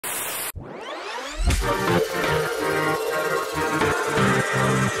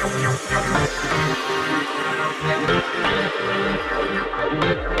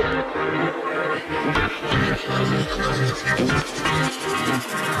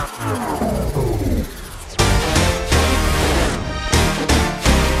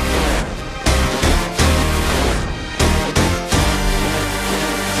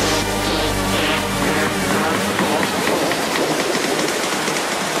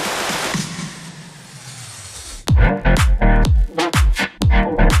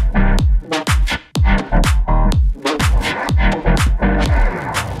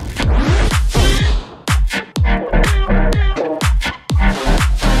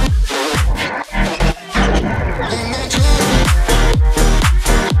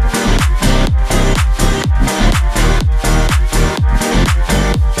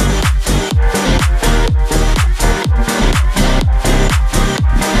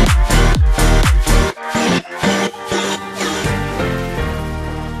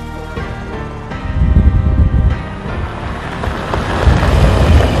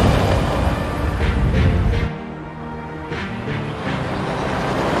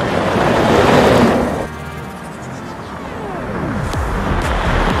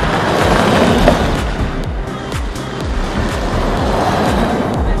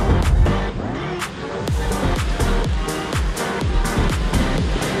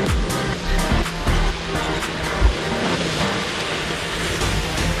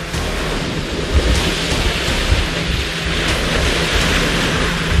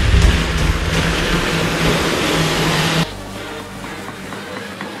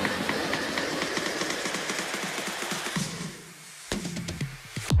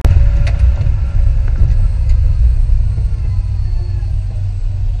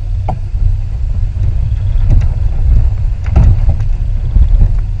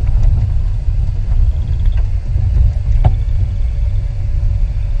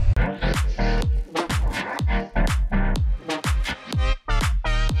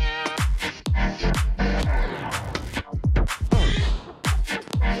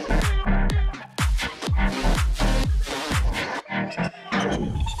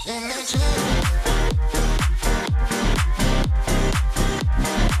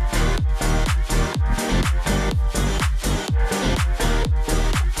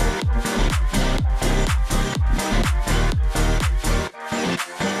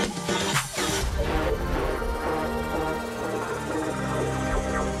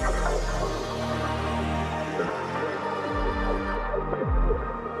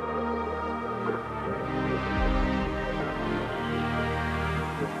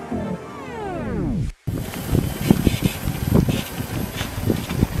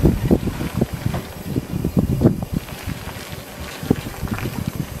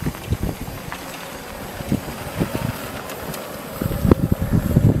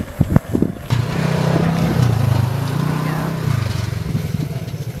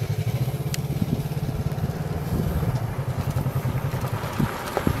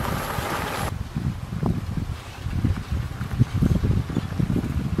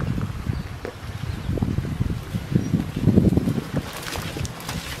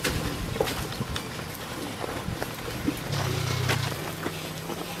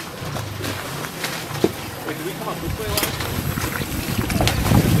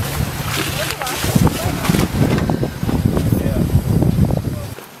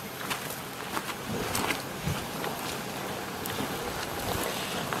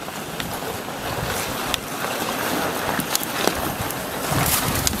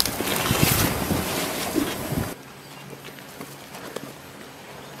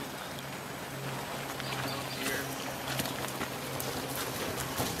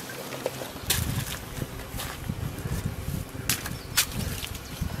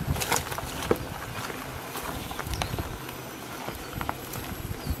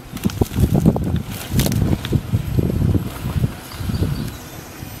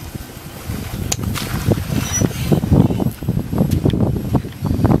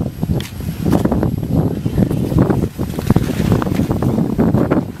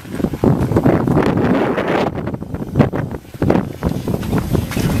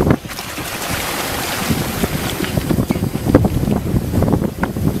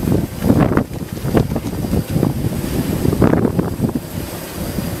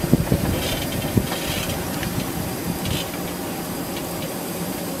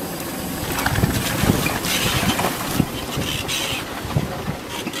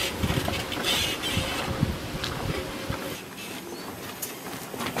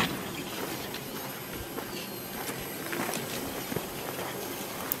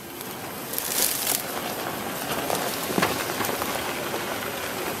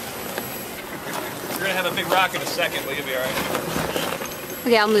a big rock in a second, but you'll be all right.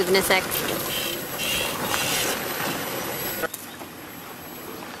 Okay, I'll move in a sec.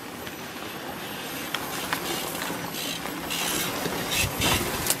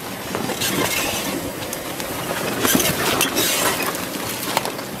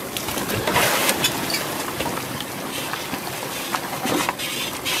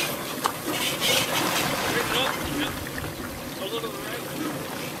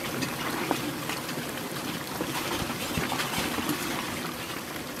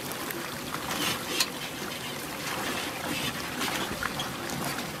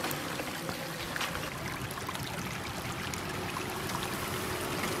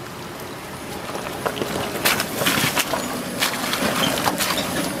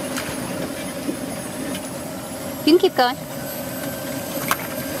 You can keep going.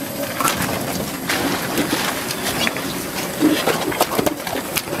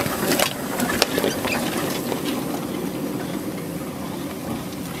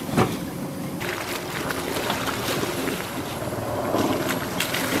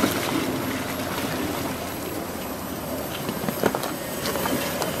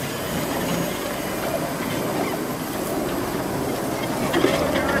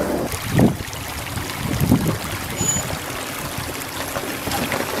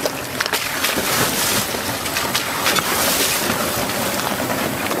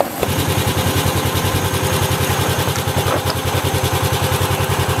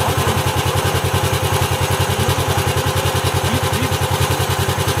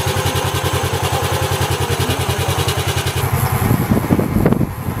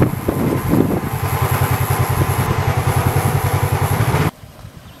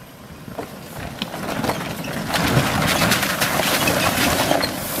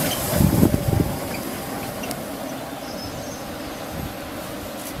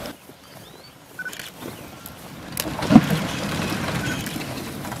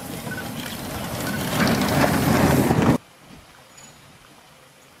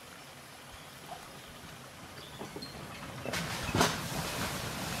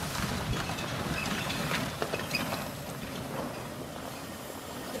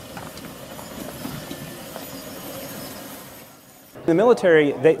 The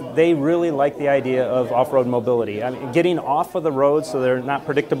military, they really like the idea of off-road mobility. I mean, getting off of the road so they're not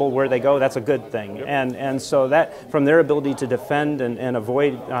predictable where they go, that's a good thing. Yep. And so that, from their ability to defend and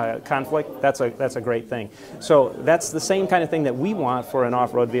avoid conflict, that's a great thing. So that's the same kind of thing that we want for an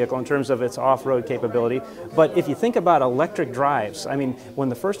off-road vehicle in terms of its off-road capability. But if you think about electric drives, I mean, when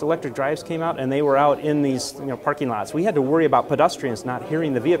the first electric drives came out and they were out in these parking lots, we had to worry about pedestrians not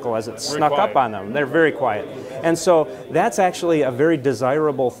hearing the vehicle as it snuck up on them. They're very quiet. And so that's actually a very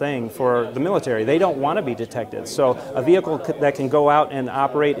desirable thing for the military. They don't want to be detected. So a vehicle that can go out and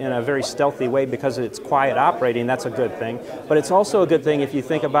operate in a very stealthy way because it's quiet operating, that's a good thing. But it's also a good thing if you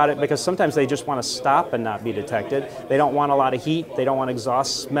think about it because sometimes they just want to stop and not be detected. They don't want a lot of heat. They don't want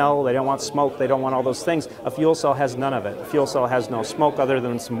exhaust smell. They don't want smoke. They don't want all those things. A fuel cell has none of it. A fuel cell has no smoke other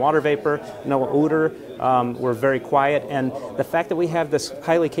than some water vapor, no odor. We're very quiet. And the fact that we have this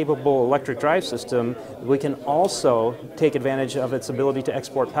highly capable electric drive system, we can also take advantage of its ability to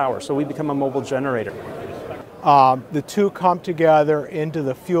export power. So we become a mobile generator. The two come together into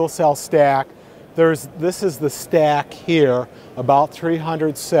the fuel cell stack. This is the stack here, about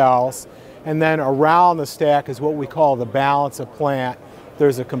 300 cells. And then around the stack is what we call the balance of plant.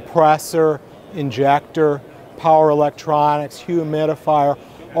 There's a compressor, injector, power electronics, humidifier,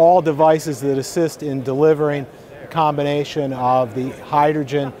 all devices that assist in delivering a combination of the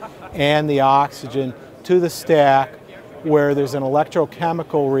hydrogen and the oxygen to the stack, where there's an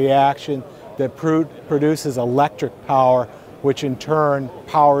electrochemical reaction that produces electric power, which in turn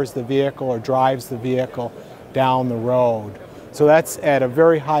powers the vehicle or drives the vehicle down the road. So that's at a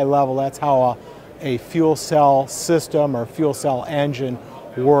very high level. That's how a fuel cell system or fuel cell engine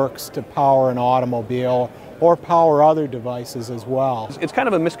works to power an automobile or power other devices as well. It's kind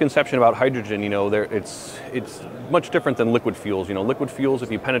of a misconception about hydrogen. It's much different than liquid fuels. Liquid fuels,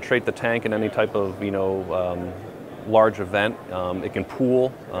 if you penetrate the tank in any type of large event, it can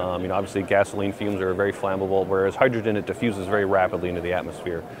pool. Obviously gasoline fumes are very flammable, whereas hydrogen, it diffuses very rapidly into the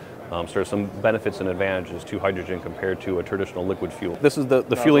atmosphere. So there's some benefits and advantages to hydrogen compared to a traditional liquid fuel. This is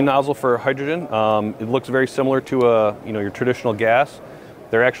the fueling nozzle for hydrogen. It looks very similar to your traditional gas.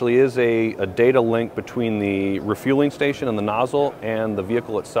 There actually is a data link between the refueling station and the nozzle and the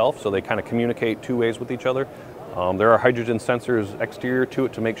vehicle itself, so they kind of communicate two ways with each other. There are hydrogen sensors exterior to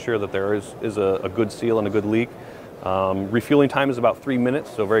it to make sure that there is a good seal and a good leak. Refueling time is about 3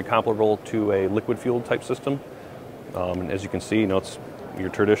 minutes, so very comparable to a liquid fuel type system. And as you can see, it's your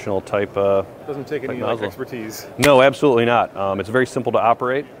traditional type. Doesn't take any like, expertise. No, absolutely not. It's very simple to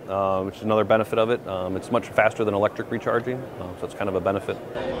operate, which is another benefit of it. It's much faster than electric recharging, so it's kind of a benefit.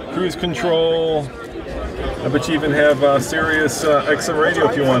 Cruise control. I bet you even have Sirius XM radio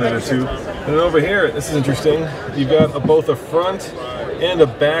if you wanted it to. And then over here, this is interesting. You've got both a front and a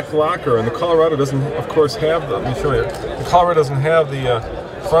back locker, and the Colorado doesn't, of course, have the. Let me show you. The Colorado doesn't have the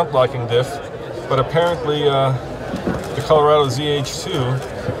front locking diff, but apparently the Colorado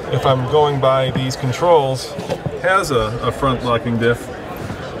Zh2, if I'm going by these controls, has a front locking diff.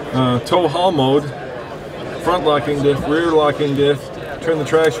 Tow haul mode, front locking diff, rear locking diff, turn the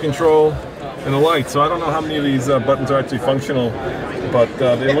traction control, and the light. So I don't know how many of these buttons are actually functional, but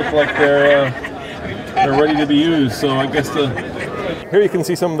they look like they're ready to be used. So I guess here you can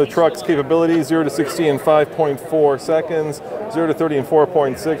see some of the truck's capabilities: 0 to 60 in 5.4 seconds, 0 to 30 in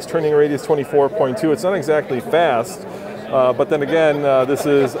 4.6, turning radius 24.2. It's not exactly fast, but then again, this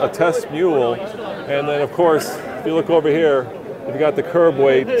is a test mule. And then of course, if you look over here, you've got the curb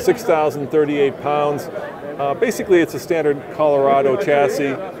weight, 6,038 pounds. Basically, it's a standard Colorado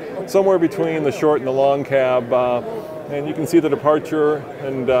chassis, somewhere between the short and the long cab. And you can see the departure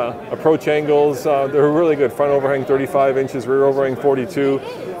and approach angles. They're really good. Front overhang 35 inches, rear overhang 42.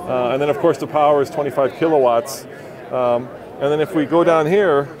 And then of course the power is 25 kilowatts. And then if we go down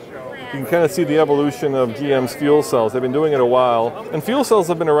here, you can kind of see the evolution of GM's fuel cells. They've been doing it a while. And fuel cells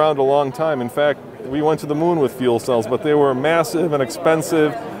have been around a long time. In fact, we went to the moon with fuel cells, but they were massive and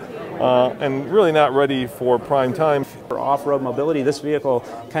expensive and really not ready for prime time. For off-road mobility, this vehicle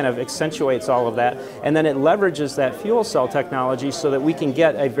kind of accentuates all of that, and then it leverages that fuel cell technology so that we can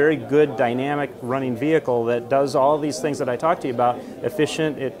get a very good dynamic running vehicle that does all of these things that I talked to you about.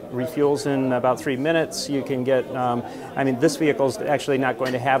 Efficient, it refuels in about 3 minutes. You can get, I mean, this vehicle is actually not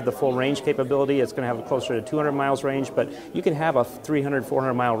going to have the full range capability. It's going to have closer to 200 miles range, but you can have a 300,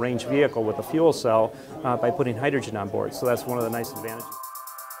 400 mile range vehicle with a fuel cell by putting hydrogen on board. So that's one of the nice advantages.